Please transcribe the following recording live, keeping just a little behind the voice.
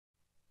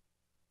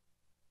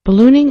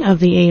Ballooning of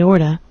the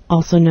aorta,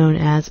 also known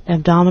as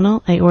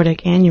abdominal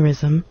aortic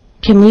aneurysm,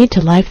 can lead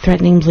to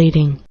life-threatening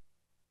bleeding.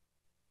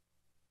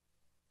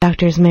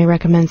 Doctors may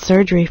recommend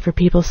surgery for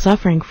people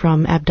suffering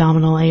from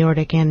abdominal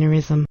aortic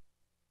aneurysm.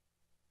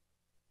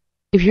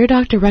 If your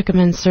doctor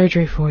recommends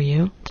surgery for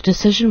you, the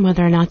decision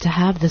whether or not to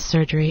have this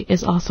surgery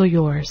is also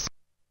yours.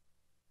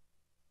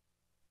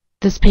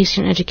 This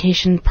patient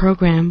education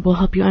program will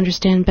help you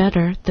understand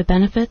better the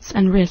benefits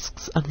and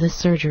risks of this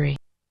surgery.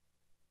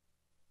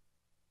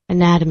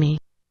 Anatomy.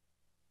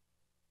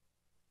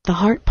 The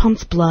heart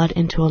pumps blood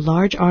into a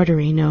large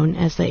artery known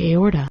as the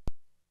aorta.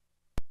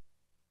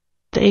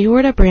 The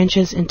aorta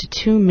branches into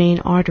two main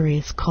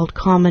arteries called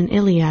common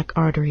iliac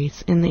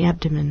arteries in the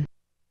abdomen.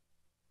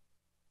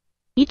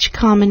 Each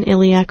common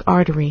iliac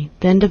artery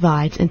then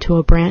divides into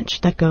a branch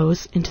that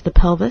goes into the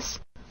pelvis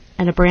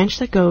and a branch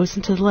that goes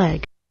into the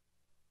leg.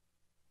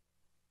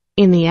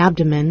 In the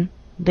abdomen,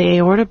 the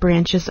aorta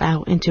branches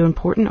out into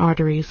important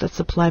arteries that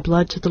supply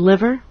blood to the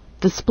liver,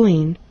 the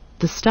spleen,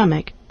 the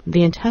stomach,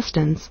 the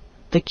intestines,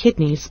 the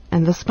kidneys,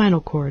 and the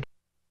spinal cord.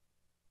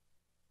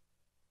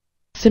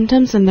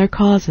 Symptoms and their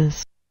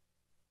causes.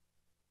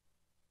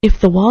 If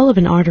the wall of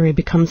an artery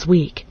becomes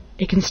weak,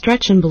 it can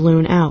stretch and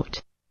balloon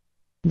out.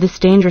 This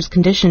dangerous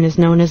condition is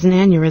known as an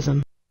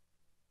aneurysm.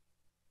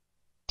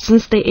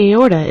 Since the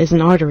aorta is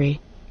an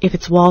artery, if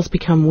its walls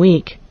become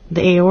weak,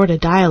 the aorta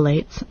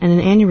dilates and an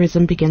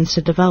aneurysm begins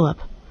to develop.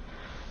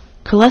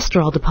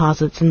 Cholesterol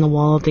deposits in the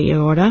wall of the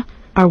aorta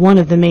are one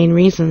of the main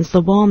reasons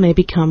the wall may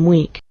become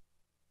weak.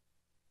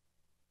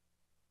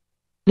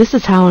 This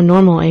is how a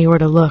normal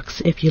aorta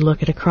looks if you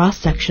look at a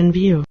cross-section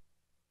view.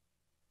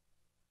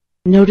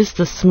 Notice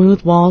the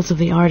smooth walls of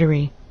the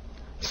artery.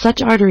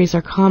 Such arteries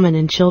are common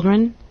in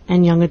children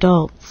and young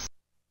adults.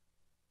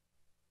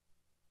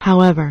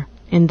 However,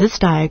 in this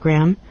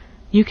diagram,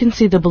 you can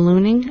see the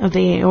ballooning of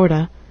the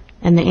aorta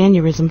and the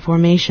aneurysm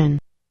formation.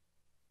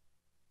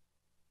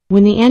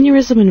 When the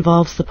aneurysm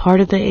involves the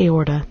part of the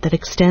aorta that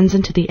extends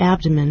into the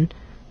abdomen,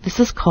 this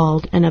is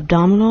called an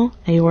abdominal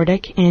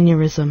aortic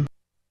aneurysm.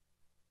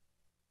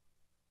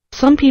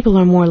 Some people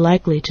are more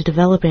likely to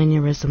develop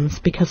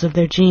aneurysms because of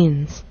their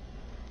genes.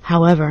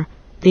 However,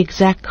 the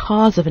exact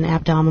cause of an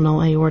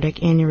abdominal aortic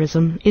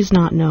aneurysm is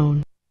not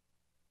known.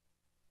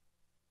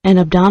 An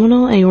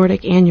abdominal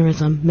aortic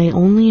aneurysm may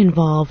only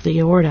involve the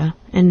aorta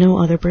and no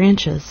other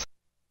branches.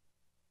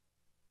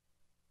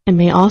 It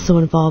may also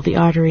involve the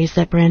arteries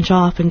that branch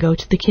off and go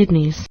to the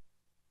kidneys,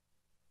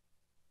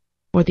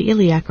 or the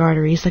iliac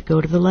arteries that go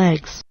to the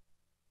legs.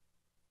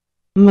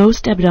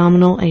 Most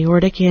abdominal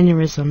aortic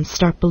aneurysms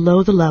start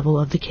below the level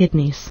of the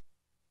kidneys.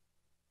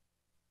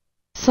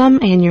 Some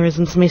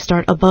aneurysms may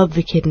start above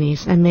the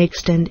kidneys and may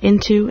extend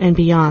into and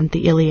beyond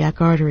the iliac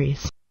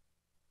arteries.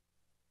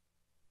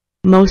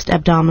 Most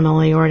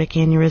abdominal aortic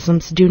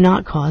aneurysms do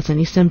not cause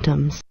any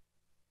symptoms.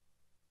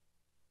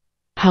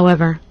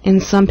 However, in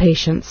some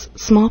patients,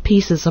 small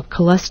pieces of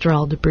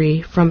cholesterol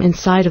debris from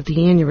inside of the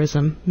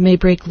aneurysm may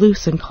break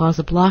loose and cause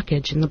a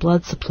blockage in the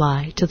blood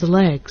supply to the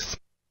legs.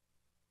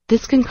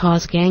 This can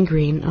cause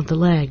gangrene of the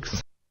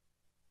legs.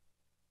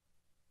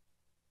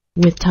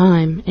 With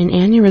time, an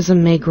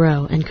aneurysm may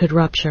grow and could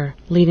rupture,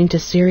 leading to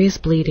serious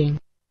bleeding.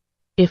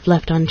 If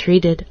left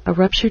untreated, a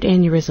ruptured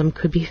aneurysm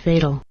could be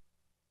fatal.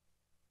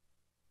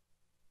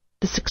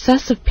 The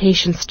success of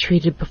patients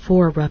treated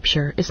before a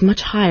rupture is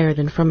much higher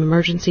than from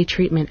emergency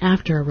treatment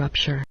after a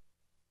rupture.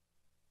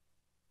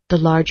 The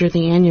larger the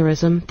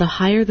aneurysm, the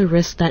higher the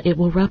risk that it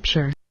will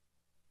rupture.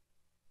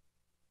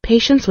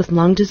 Patients with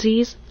lung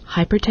disease,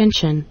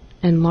 hypertension,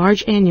 and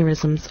large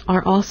aneurysms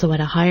are also at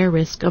a higher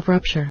risk of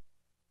rupture.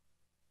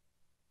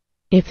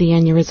 If the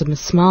aneurysm is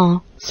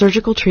small,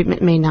 surgical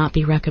treatment may not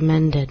be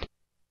recommended.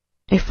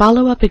 A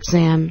follow-up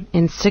exam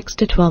in 6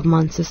 to 12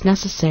 months is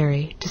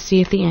necessary to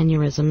see if the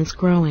aneurysm is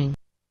growing.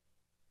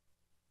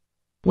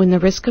 When the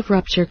risk of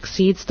rupture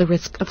exceeds the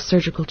risk of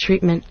surgical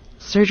treatment,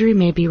 surgery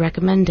may be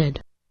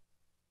recommended.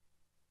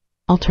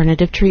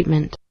 Alternative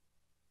treatment.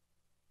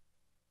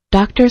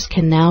 Doctors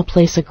can now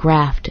place a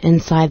graft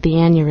inside the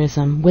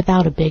aneurysm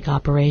without a big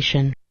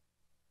operation.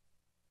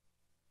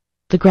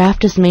 The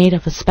graft is made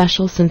of a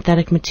special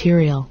synthetic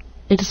material.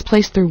 It is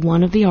placed through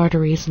one of the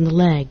arteries in the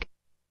leg.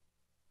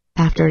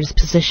 After it is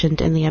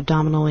positioned in the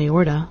abdominal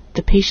aorta,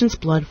 the patient's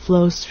blood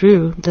flows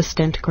through the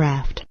stent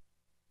graft.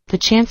 The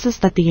chances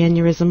that the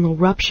aneurysm will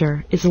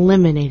rupture is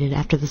eliminated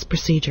after this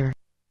procedure.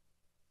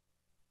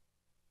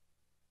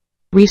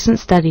 Recent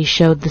studies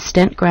showed the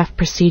stent graft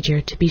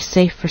procedure to be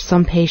safe for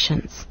some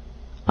patients.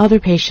 Other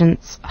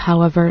patients,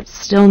 however,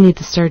 still need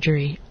the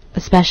surgery,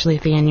 especially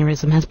if the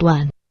aneurysm has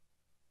bled.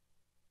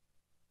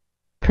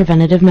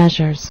 Preventative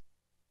measures.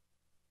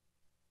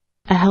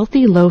 A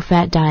healthy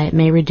low-fat diet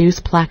may reduce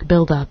plaque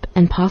buildup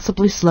and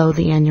possibly slow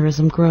the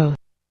aneurysm growth.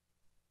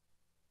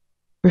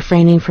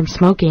 Refraining from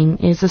smoking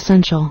is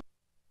essential.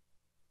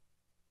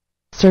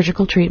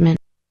 Surgical treatment.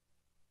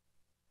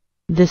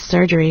 This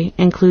surgery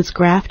includes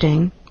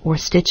grafting, or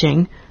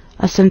stitching,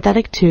 a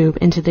synthetic tube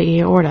into the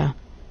aorta.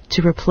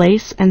 to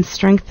replace and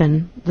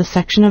strengthen the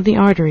section of the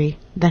artery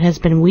that has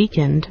been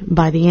weakened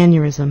by the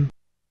aneurysm.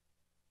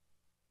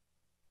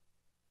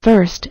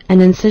 First,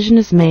 an incision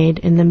is made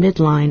in the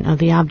midline of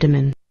the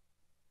abdomen.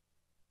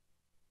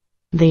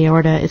 The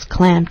aorta is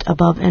clamped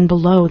above and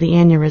below the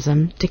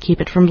aneurysm to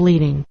keep it from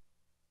bleeding.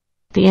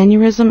 The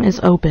aneurysm is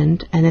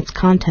opened and its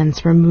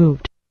contents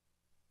removed.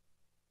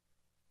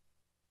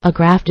 A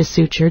graft is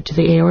sutured to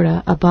the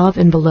aorta above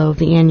and below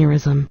the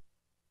aneurysm.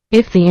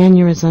 If the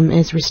aneurysm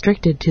is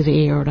restricted to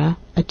the aorta,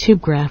 a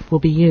tube graft will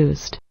be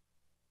used.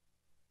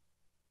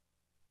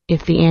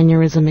 If the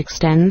aneurysm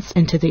extends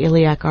into the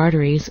iliac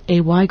arteries,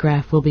 a Y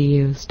graft will be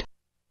used.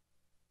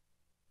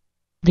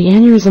 The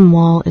aneurysm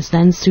wall is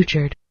then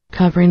sutured,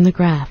 covering the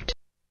graft.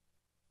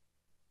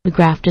 The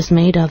graft is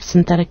made of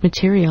synthetic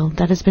material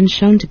that has been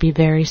shown to be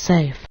very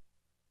safe.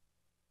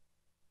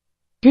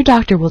 Your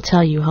doctor will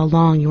tell you how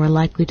long you are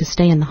likely to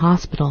stay in the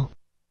hospital.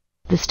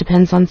 This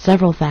depends on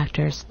several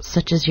factors,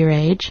 such as your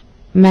age,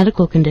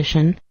 medical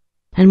condition,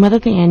 and whether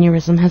the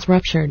aneurysm has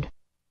ruptured.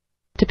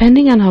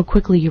 Depending on how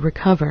quickly you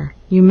recover,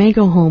 you may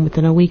go home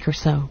within a week or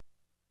so.